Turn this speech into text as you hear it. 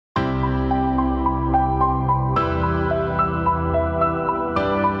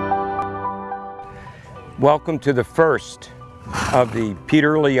Welcome to the first of the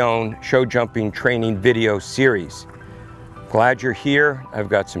Peter Leone show jumping training video series. Glad you're here. I've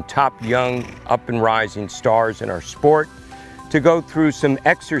got some top young up and rising stars in our sport to go through some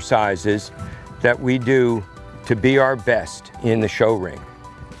exercises that we do to be our best in the show ring.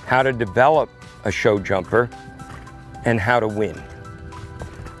 How to develop a show jumper and how to win.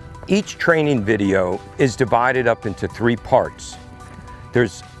 Each training video is divided up into 3 parts.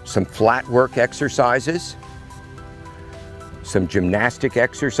 There's some flat work exercises, some gymnastic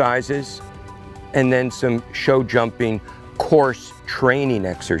exercises, and then some show jumping course training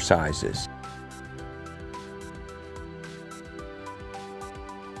exercises.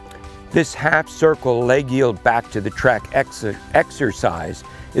 This half circle leg yield back to the track exercise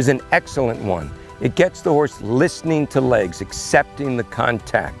is an excellent one. It gets the horse listening to legs, accepting the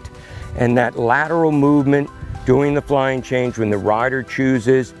contact, and that lateral movement, doing the flying change when the rider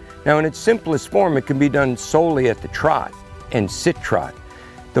chooses. Now in its simplest form, it can be done solely at the trot and sit trot.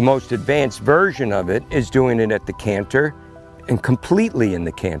 The most advanced version of it is doing it at the canter and completely in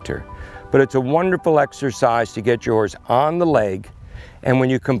the canter. But it's a wonderful exercise to get your horse on the leg, and when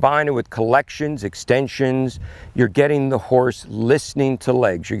you combine it with collections, extensions, you're getting the horse listening to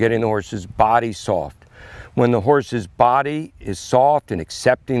legs. You're getting the horse's body soft. When the horse's body is soft and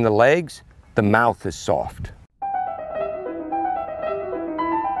accepting the legs, the mouth is soft.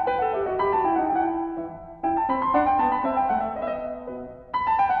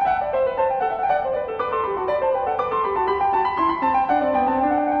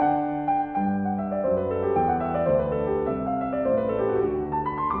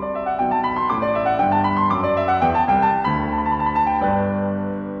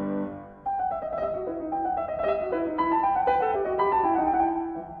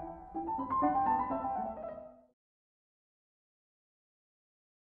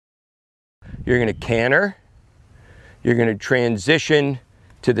 You're going to canter, you're going to transition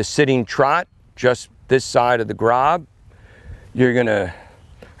to the sitting trot, just this side of the grob. You're going to,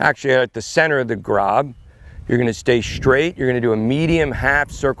 actually at the center of the grob, you're going to stay straight. You're going to do a medium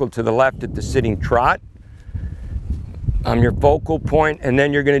half circle to the left at the sitting trot. Your focal point, and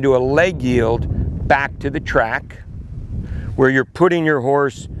then you're going to do a leg yield back to the track, where you're putting your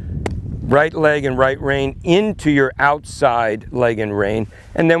horse right leg and right rein into your outside leg and rein,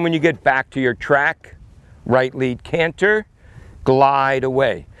 and then when you get back to your track, right lead canter, glide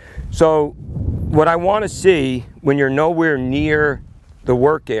away. So what I want to see when you're nowhere near the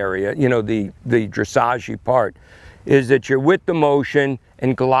work area, you know, the dressage part, is that you're with the motion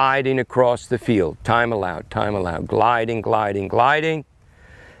and gliding across the field. Time allowed, gliding, gliding, gliding.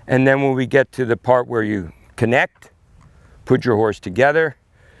 And then when we get to the part where you connect, put your horse together.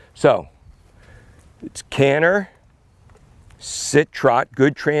 So it's canter, sit trot,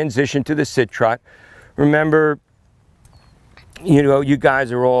 good transition to the sit trot. Remember, you know, you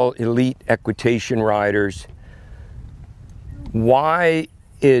guys are all elite equitation riders. Why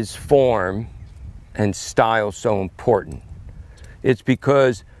is form and style so important? It's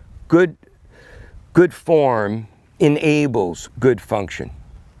because good form enables good function.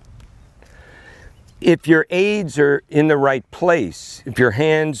 If your aids are in the right place, if your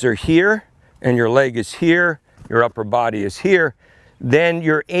hands are here and your leg is here, your upper body is here, then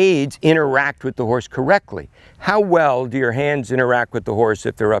your aids interact with the horse correctly. How well do your hands interact with the horse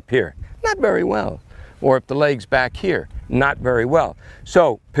if they're up here? Not very well. Or if the leg's back here, not very well.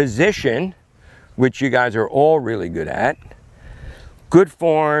 So position, which you guys are all really good at, good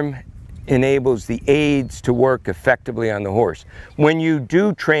form enables the aids to work effectively on the horse. When you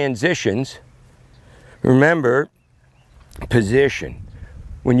do transitions, remember, position.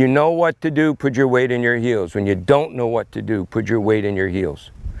 When you know what to do, put your weight in your heels. When you don't know what to do, put your weight in your heels.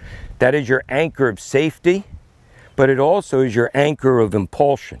 That is your anchor of safety, but it also is your anchor of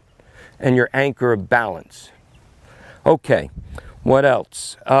impulsion and your anchor of balance. Okay, what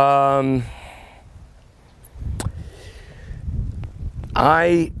else?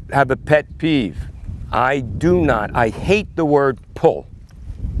 I have a pet peeve. I hate the word pull.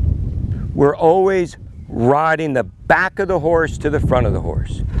 We're always riding the back of the horse to the front of the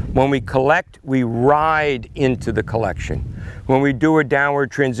horse. When we collect, we ride into the collection. When we do a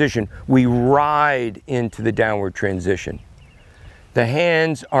downward transition, we ride into the downward transition. The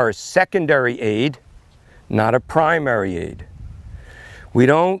hands are a secondary aid, not a primary aid. We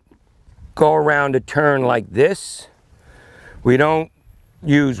don't go around a turn like this. We don't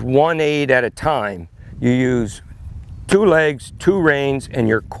use one aid at a time. You use 2 legs, 2 reins, and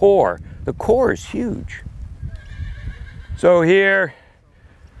your core. The core is huge. So here,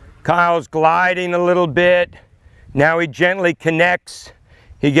 Kyle's gliding a little bit. Now he gently connects.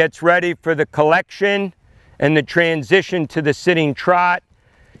 He gets ready for the collection. And the transition to the sitting trot,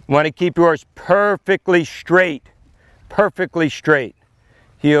 you want to keep your horse perfectly straight, perfectly straight.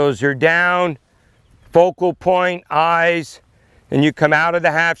 Heels are down, focal point, eyes, and you come out of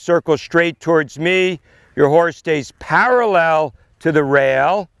the half circle straight towards me. Your horse stays parallel to the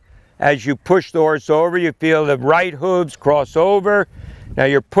rail. As you push the horse over, you feel the right hooves cross over. Now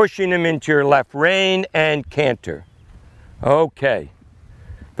you're pushing him into your left rein and canter. Okay,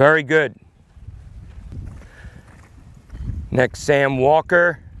 very good. Next, Sam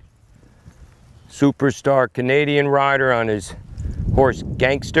Walker, superstar Canadian rider on his horse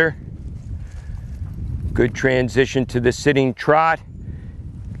Gangster. Good transition to the sitting trot.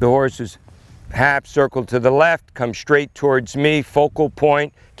 The horse is half circle to the left, come straight towards me, focal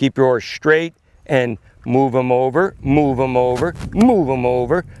point, keep your horse straight and move him over, move him over, move him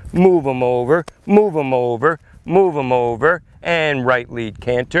over, move him over, move him over, move him over, and right lead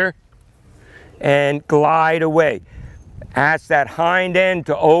canter, and glide away. Ask that hind end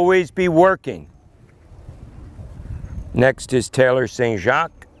to always be working. Next is Taylor St.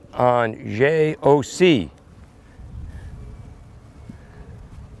 Jacques on JOC.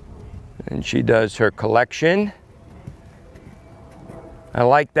 And she does her collection. I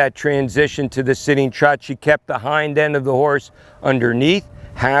like that transition to the sitting trot. She kept the hind end of the horse underneath,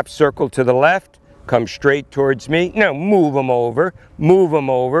 half circle to the left, come straight towards me. Now move him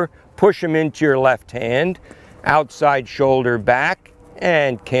over, push him into your left hand, outside shoulder back,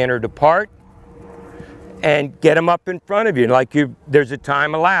 and canter depart. And get him up in front of you, like there's a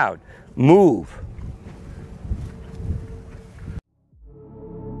time allowed. Move.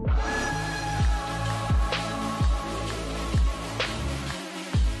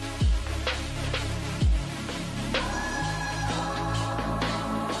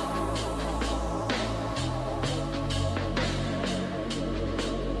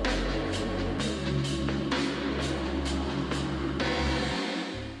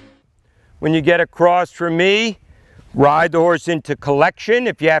 When you get across from me, ride the horse into collection.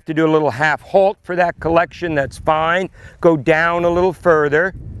 If you have to do a little half halt for that collection, that's fine. Go down a little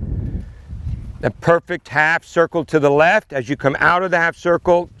further. A perfect half circle to the left. As you come out of the half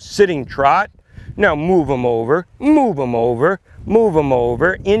circle, sitting trot. Now move them over, move them over, move them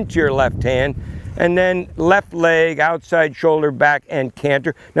over into your left hand. And then left leg, outside shoulder back, and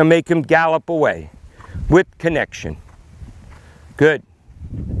canter. Now make him gallop away with connection. Good.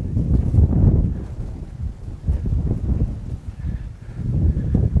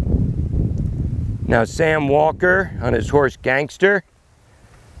 Now Sam Walker on his horse Gangster.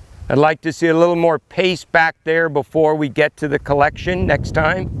 I'd like to see a little more pace back there before we get to the collection next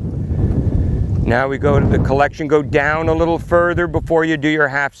time. Now we go to the collection, go down a little further before you do your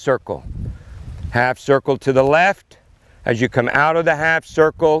half circle. Half circle to the left. As you come out of the half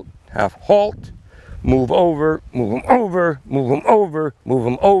circle, half halt, move over, move them over, move them over, move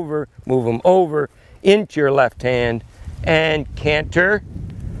them over, move them over into your left hand and canter.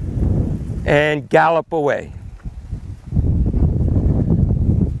 And gallop away.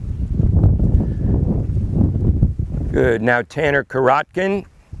 Good. Now Tanner Korotkin.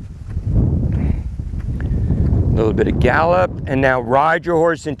 A little bit of gallop. And now ride your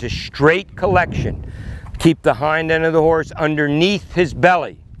horse into straight collection. Keep the hind end of the horse underneath his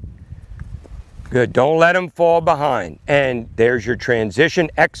belly. Good. Don't let him fall behind. And there's your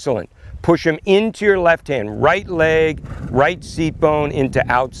transition. Excellent. Push him into your left hand, right leg, right seat bone into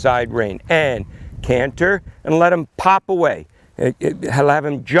outside rein. And canter and let him pop away. Have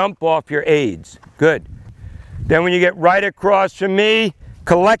him jump off your aids. Good. Then when you get right across from me,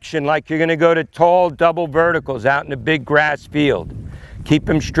 collection like you're going to go to tall double verticals out in a big grass field. Keep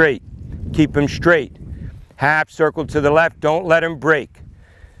him straight. Keep him straight. Half circle to the left. Don't let him break.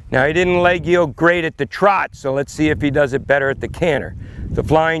 Now he didn't leg yield great at the trot, so let's see if he does it better at the canter. The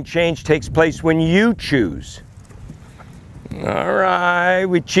flying change takes place when you choose. All right,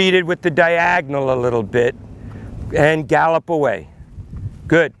 we cheated with the diagonal a little bit and gallop away.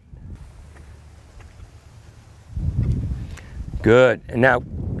 Good. Good. And now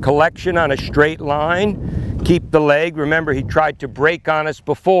collection on a straight line. Keep the leg. Remember, he tried to break on us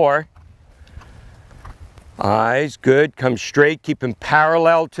before. Eyes, good. Come straight. Keep him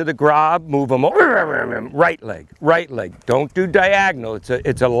parallel to the grob. Move him over. Right leg. Right leg. Don't do diagonal.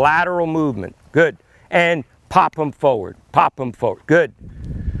 It's a lateral movement. Good. And pop him forward. Pop him forward. Good.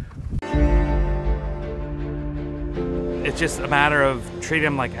 It's just a matter of treating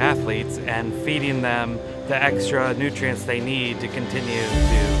them like athletes and feeding them the extra nutrients they need to continue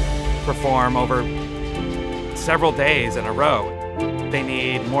to perform over several days in a row. They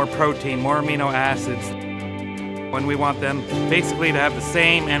need more protein, more amino acids. When we want them basically to have the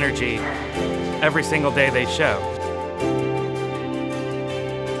same energy every single day they show.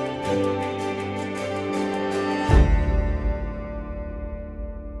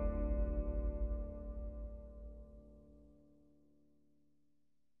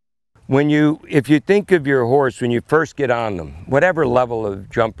 If you think of your horse when you first get on them, whatever level of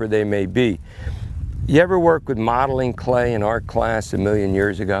jumper they may be, you ever work with modeling clay in art class a million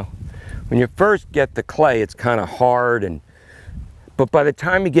years ago? When you first get the clay, it's kind of hard, but by the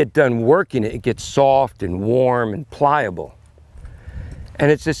time you get done working it, it gets soft and warm and pliable. And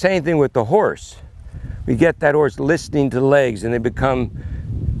it's the same thing with the horse. We get that horse listening to the legs and they become,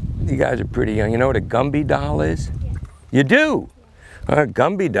 you guys are pretty young, you know what a Gumby doll is? You do! A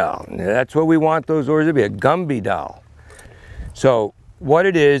Gumby doll. That's what we want those horses to be, a Gumby doll. So what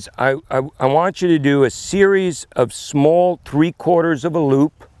it is, I want you to do a series of small 3/4 of a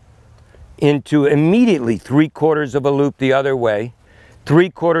loop into immediately 3/4 of a loop the other way,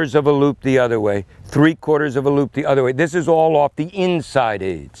 3/4 of a loop the other way, 3/4 of a loop the other way. This is all off the inside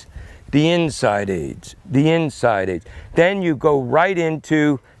aids, the inside aids, the inside aids. Then you go right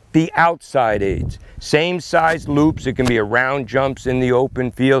into the outside aids. Same size loops, it can be around jumps in the open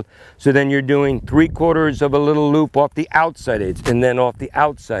field. So then you're doing 3/4 of a little loop off the outside aids and then off the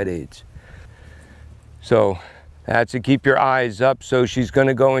outside aids. So that's to keep your eyes up. So she's going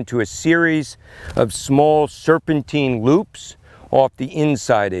to go into a series of small serpentine loops off the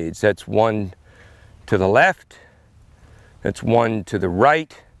inside aids. That's one to the left, that's one to the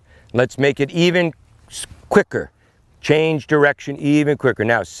right. Let's make it even quicker. Change direction even quicker.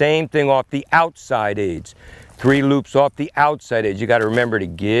 Now, same thing off the outside aids. 3 loops off the outside aids. You got to remember to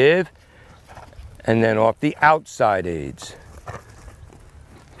give, and then off the outside aids.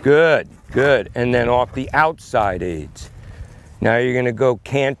 Good, good. And then off the outside aids. Now you're going to go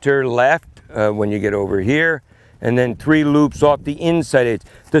canter left when you get over here, and then 3 loops off the inside aids.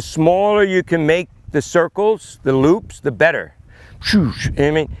 The smaller you can make the circles, the loops, the better.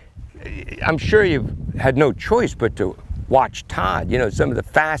 I mean, I'm sure you've had no choice but to watch Todd, you know, some of the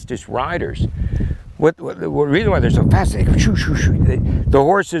fastest riders. What the reason why they're so fast, the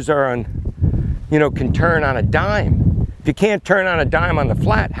horses are on, you know, can turn on a dime. If you can't turn on a dime on the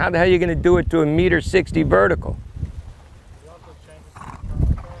flat, how the hell are you going to do it to 1.60 m vertical?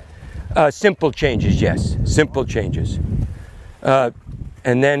 Simple changes, yes, simple changes.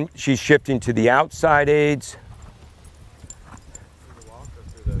 And then she's shifting to the outside aids.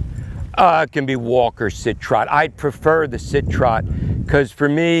 It can be walk or sit trot. I'd prefer the sit trot because for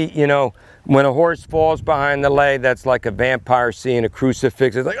me, you know, when a horse falls behind the leg, that's like a vampire seeing a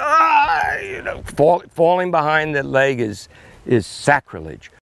crucifix. It's like, you know, falling behind the leg is sacrilege.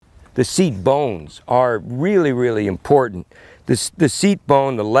 The seat bones are really, really important. The seat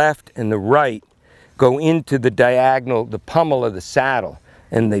bone, the left and the right, go into the diagonal, the pommel of the saddle,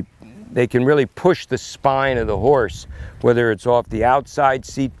 and they can really push the spine of the horse, whether it's off the outside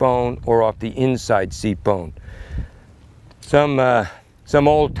seat bone or off the inside seat bone. Some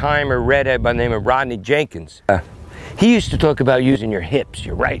old-timer redhead by the name of Rodney Jenkins, he used to talk about using your hips,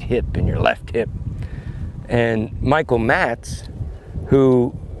 your right hip and your left hip. And Michael Matz,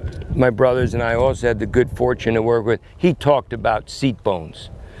 who my brothers and I also had the good fortune to work with, he talked about seat bones.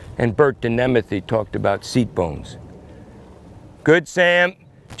 And Bert DeNemethy talked about seat bones. Good, Sam?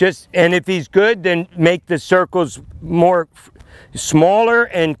 And if he's good, then make the circles smaller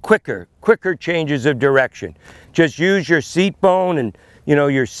and quicker changes of direction. Just use your seat bone and, you know,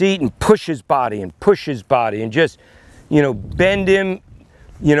 your seat and push his body and just, you know, bend him,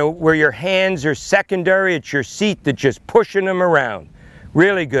 you know, where your hands are secondary, it's your seat that's just pushing him around.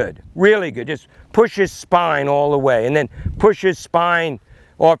 Really good, really good. Just push his spine all the way and then push his spine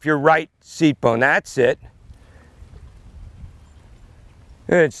off your right seat bone. That's it.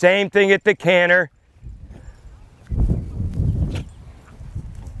 Good. Same thing at the canter.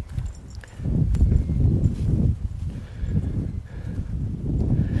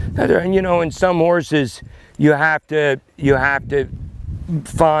 And you know, in some horses, you have to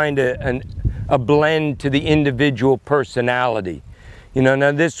find a blend to the individual personality. You know,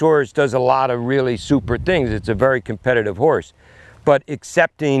 now this horse does a lot of really super things. It's a very competitive horse, but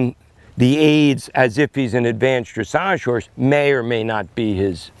accepting the aids as if he's an advanced dressage horse may or may not be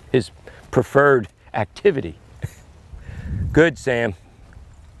his preferred activity. Good, Sam.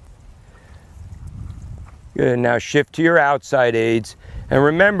 Good, now shift to your outside aids. And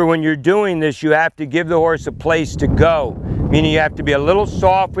remember, when you're doing this, you have to give the horse a place to go, meaning you have to be a little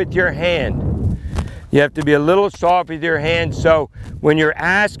soft with your hand. You have to be a little soft with your hand, so when you're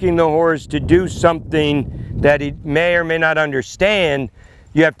asking the horse to do something that he may or may not understand,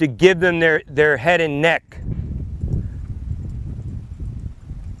 you have to give them their head and neck.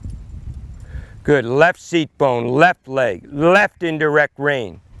 Good. Left seat bone, left leg, left indirect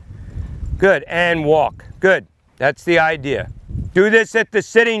rein. Good. And walk. Good. That's the idea. Do this at the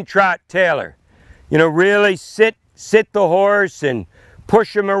sitting trot, Taylor. You know, really sit the horse and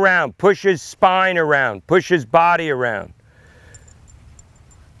push him around, push his spine around, push his body around.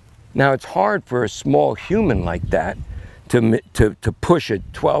 Now, it's hard for a small human like that to push a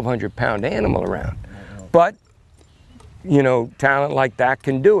 1,200-pound animal around. But, you know, talent like that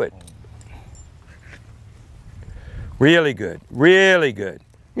can do it. Really good, really good.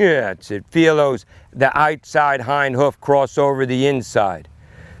 Yeah, that's it. Feel the outside hind hoof cross over the inside.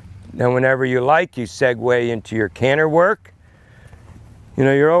 Then whenever you like, you segue into your canter work. You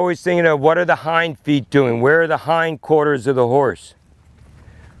know, you're always thinking of what are the hind feet doing? Where are the hind quarters of the horse?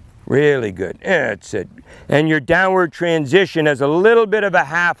 Really good. Yeah, that's it. And your downward transition has a little bit of a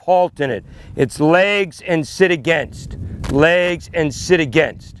half halt in it. It's legs and sit against. Legs and sit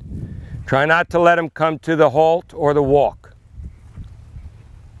against. Try not to let them come to the halt or the walk.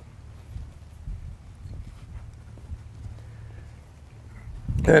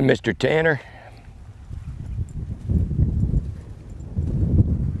 And Mr. Tanner.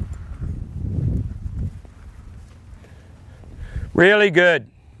 Really good.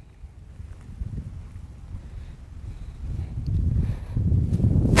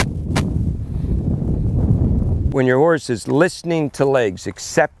 When your horse is listening to legs,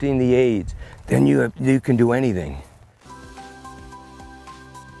 accepting the aids, then you can do anything.